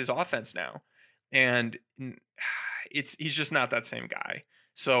up is his offense now. And he's just not that same guy.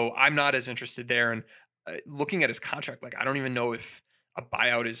 So I'm not as interested there. And looking at his contract, I don't even know if a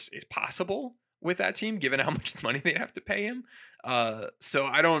buyout is possible with that team, given how much money they'd have to pay him. So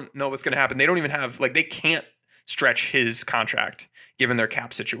I don't know what's going to happen. They don't even have they can't stretch his contract given their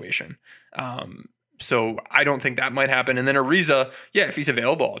cap situation. So I don't think that might happen. And then Ariza, yeah, if he's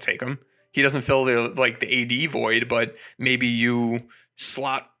available, I'll take him. He doesn't fill the AD void, but maybe you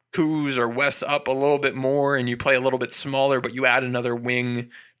slot Kuz or Wes up a little bit more and you play a little bit smaller, but you add another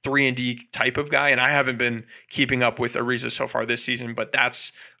wing 3-and-D type of guy. And I haven't been keeping up with Ariza so far this season, but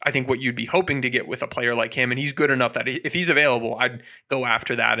that's, I think, what you'd be hoping to get with a player like him. And he's good enough that if he's available, I'd go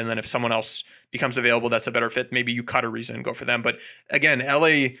after that. And then if someone else becomes available that's a better fit, maybe you cut Ariza and go for them. But again,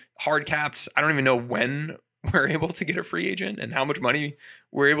 LA hard capped. I don't even know when we're able to get a free agent and how much money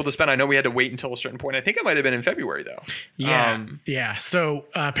we're able to spend. I know we had to wait until a certain point. I think it might have been in February though. Yeah. So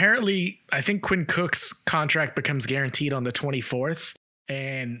apparently I think Quinn Cook's contract becomes guaranteed on the 24th.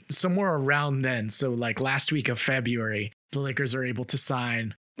 And somewhere around then, so last week of February, the Lakers are able to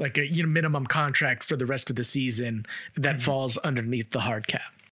sign a minimum contract for the rest of the season that falls underneath the hard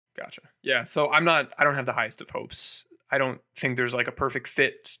cap. Gotcha. Yeah. So I don't have the highest of hopes. I don't think there's a perfect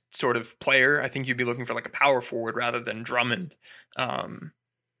fit sort of player. I think you'd be looking for a power forward rather than Drummond. And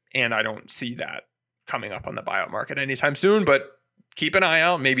I don't see that coming up on the buyout market anytime soon, but keep an eye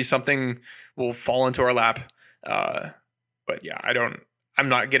out. Maybe something will fall into our lap. But yeah, I'm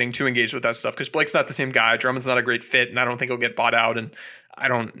not getting too engaged with that stuff because Blake's not the same guy. Drummond's not a great fit, and I don't think he'll get bought out. And I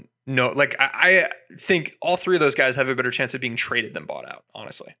don't know. I think all 3 of those guys have a better chance of being traded than bought out,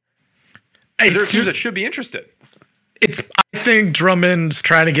 honestly. There are teams that should be interested. I think Drummond's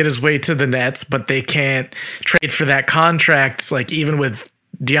trying to get his way to the Nets, but they can't trade for that contract. Even with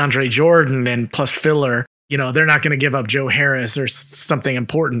DeAndre Jordan and plus filler, they're not going to give up Joe Harris or something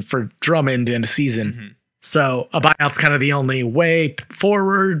important for Drummond in a season. Mm-hmm. So a buyout's kind of the only way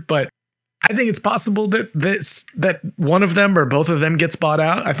forward, but I think it's possible that one of them or both of them gets bought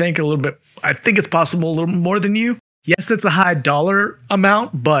out. I think it's possible a little more than you. Yes, it's a high dollar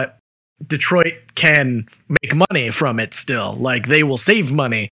amount, but Detroit can make money from it still. They will save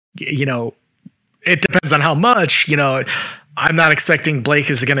money. It depends on how much. I'm not expecting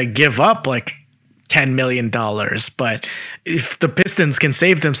Blake is going to give up $10 million, but if the Pistons can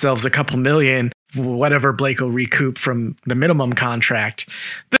save themselves a couple million, whatever Blake will recoup from the minimum contract,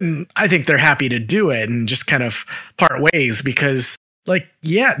 then I think they're happy to do it and just kind of part ways because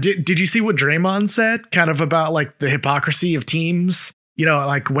did you see what Draymond said kind of about the hypocrisy of teams?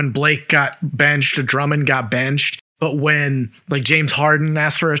 When Blake got benched, Drummond got benched, but when James Harden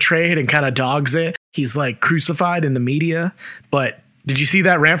asked for a trade and kind of dogs it, he's crucified in the media. But did you see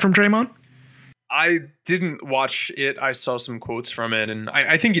that rant from Draymond? I didn't watch it. I saw some quotes from it, and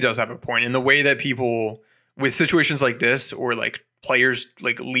I think he does have a point in the way that people with situations like this or players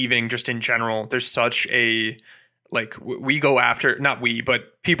leaving just in general, there's such a we go after, not we,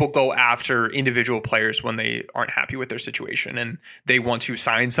 but people go after individual players when they aren't happy with their situation and they want to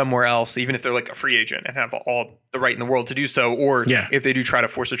sign somewhere else, even if they're a free agent and have all the right in the world to do so, or if they do try to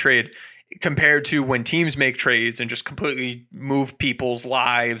force a trade, compared to when teams make trades and just completely move people's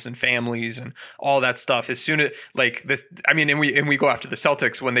lives and families and all that stuff. As soon as this, and we go after the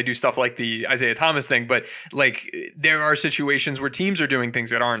Celtics when they do stuff like the Isaiah Thomas thing, but there are situations where teams are doing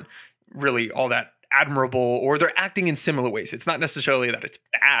things that aren't really all that admirable, or they're acting in similar ways. It's not necessarily that it's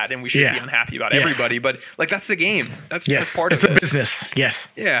bad and we should be unhappy about everybody, but that's the game. That's part of it. It's a business. Yes.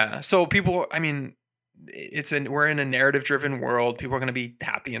 Yeah. So people, we're in a narrative driven world. People are going to be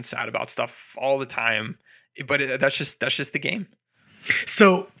happy and sad about stuff all the time, but that's just the game.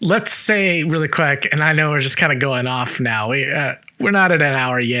 So let's say really quick, and I know we're just kind of going off now. We're not at an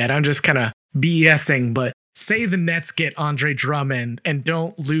hour yet. I'm just kind of BSing, but say the Nets get Andre Drummond and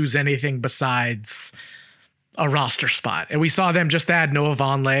don't lose anything besides a roster spot. And we saw them just add Noah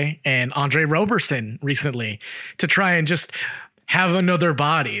Vonleh and Andre Roberson recently to try and just have another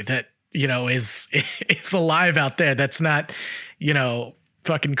body that, is alive out there. That's not,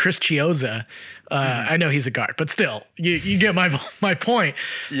 fucking Chris Chiozza. I know he's a guard, but still, you get my point.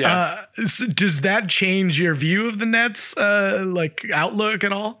 Yeah. Does that change your view of the Nets, outlook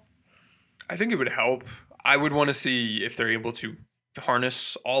at all? I think it would help. I would want to see if they're able to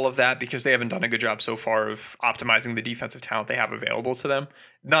harness all of that, because they haven't done a good job so far of optimizing the defensive talent they have available to them.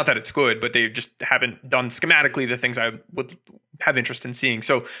 Not that it's good, but they just haven't done schematically the things I would have interest in seeing.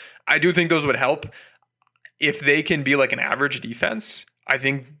 So I do think those would help. If they can be like an average defense, I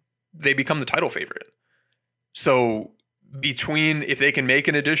think they become the title favorite. So between, if they can make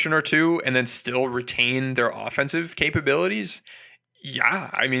an addition or two and then still retain their offensive capabilities, yeah,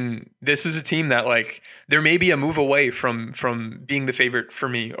 I mean, this is a team that, like, there may be a move away from being the favorite for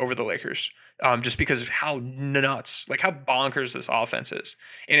me over the Lakers, just because of how nuts, like how bonkers this offense is.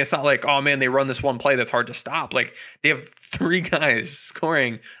 And it's not like, oh man, they run this one play that's hard to stop. Like, they have 3 guys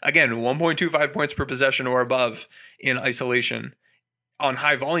scoring, again, 1.25 points per possession or above in isolation on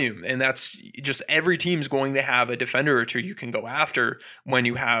high volume. And that's just, every team's going to have a defender or two you can go after when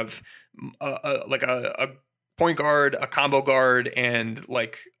you have a point guard, a combo guard, and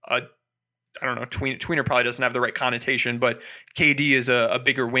like I don't know, tweener probably doesn't have the right connotation, but KD is a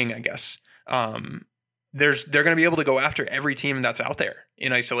bigger wing, I guess. They're going to be able to go after every team that's out there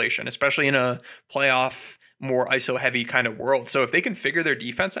in isolation, especially in a playoff, more ISO heavy kind of world. So if they can figure their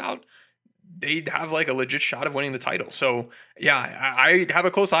defense out, they'd have like a legit shot of winning the title. So yeah, I have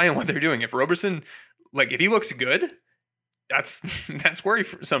a close eye on what they're doing. If Roberson, like, if he looks good, that's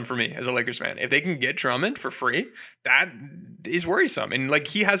worrisome for me as a Lakers fan. If they can get Drummond for free, that is worrisome. And like,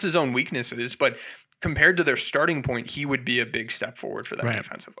 he has his own weaknesses, but compared to their starting point, he would be a big step forward for them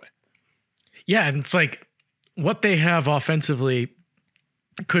defensively. Yeah, and it's like what they have offensively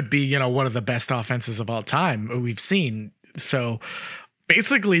could be, one of the best offenses of all time we've seen. So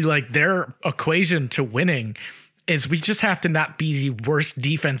basically, like, their equation to winning is we just have to not be the worst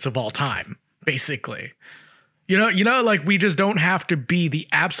defense of all time, basically. Like, we just don't have to be the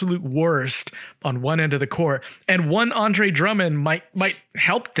absolute worst on one end of the court. And one Andre Drummond might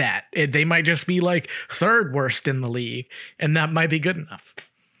help that. They might just be like 3rd worst in the league, and that might be good enough.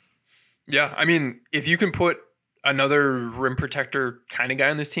 Yeah, I mean, if you can put another rim protector kind of guy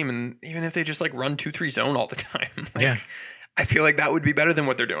on this team, and even if they just like run 2-3 zone all the time, I feel like that would be better than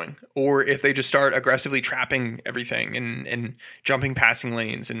what they're doing. Or if they just start aggressively trapping everything and jumping passing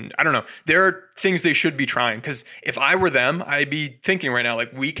lanes. And I don't know. There are things they should be trying. Because if I were them, I'd be thinking right now,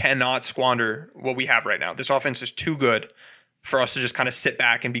 like, we cannot squander what we have right now. This offense is too good for us to just kind of sit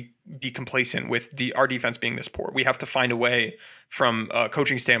back and be complacent with our defense being this poor. We have to find a way from a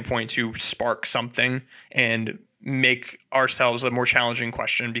coaching standpoint to spark something and make ourselves a more challenging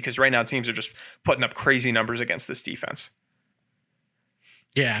question. Because right now teams are just putting up crazy numbers against this defense.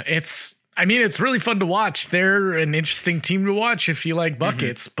 Yeah, it's really fun to watch. They're an interesting team to watch if you like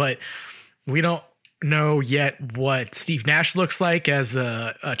buckets, but we don't know yet what Steve Nash looks like as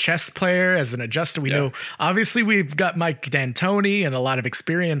a chess player, as an adjuster. We know, obviously, we've got Mike D'Antoni and a lot of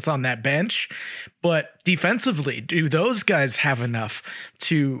experience on that bench, but defensively, do those guys have enough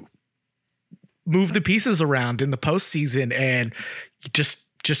to move the pieces around in the postseason and just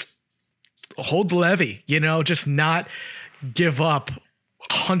hold the levee, just not give up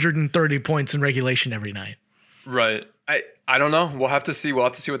 130 points in regulation every night? Right. I don't know. We'll have to see. We'll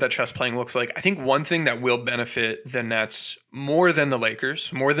have to see what that chess playing looks like. I think one thing that will benefit the Nets more than the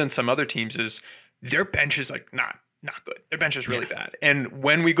Lakers, more than some other teams, is their bench is like not good. Their bench is really bad. And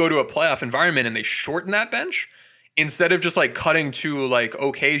when we go to a playoff environment and they shorten that bench, instead of just like cutting 2 like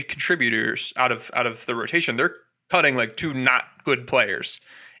okay contributors out of the rotation, they're cutting like 2 not good players.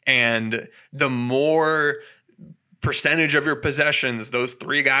 And the more percentage of your possessions those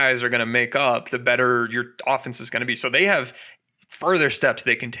 3 guys are going to make up, the better your offense is going to be. So they have further steps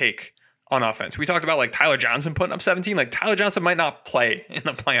they can take on offense. We talked about like Tyler Johnson putting up 17. Like, Tyler Johnson might not play in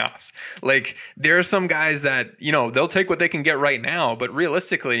the playoffs. Like, there are some guys that, they'll take what they can get right now, but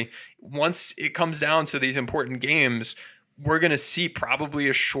realistically, once it comes down to these important games, we're going to see probably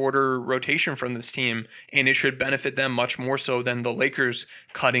a shorter rotation from this team, and it should benefit them much more so than the Lakers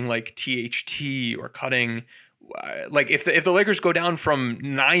cutting like THT or cutting like if the Lakers go down from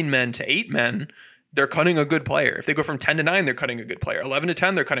 9 men to 8 men, they're cutting a good player. If they go from 10 to 9, they're cutting a good player. 11 to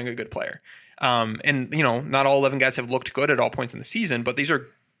 10, they're cutting a good player. And, not all 11 guys have looked good at all points in the season, but these are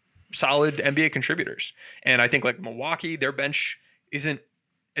solid NBA contributors. And I think like Milwaukee, their bench isn't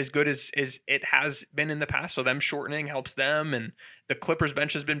as good as it has been in the past. So them shortening helps them. And the Clippers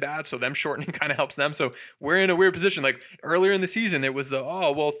bench has been bad. So them shortening kind of helps them. So we're in a weird position. Like earlier in the season, it was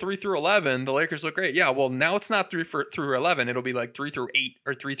 3 through 11, the Lakers look great. Yeah. Well, now it's not 3 through 11. It'll be like 3 through 8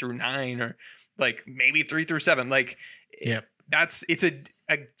 or 3 through 9 or like maybe 3 through 7. Like, yeah,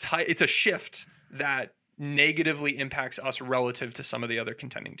 it's a shift that negatively impacts us relative to some of the other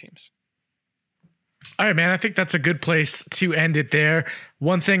contending teams. All right, man, I think that's a good place to end it there.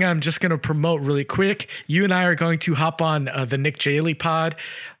 One thing I'm just going to promote really quick. You and I are going to hop on the Nick Jaley pod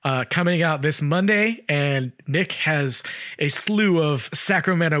coming out this Monday, and Nick has a slew of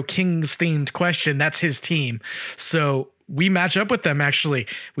Sacramento Kings themed question. That's his team. So we match up with them, actually.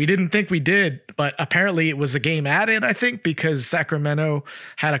 We didn't think we did, but apparently it was a game added, I think, because Sacramento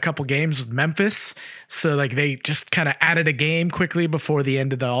had a couple games with Memphis. So like they just kind of added a game quickly before the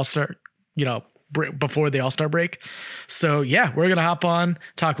end of the All-Star, before the All-Star break. So yeah, we're going to hop on,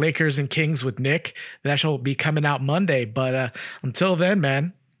 talk Lakers and Kings with Nick. That shall be coming out Monday. But until then,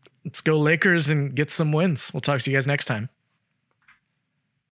 man, let's go Lakers and get some wins. We'll talk to you guys next time.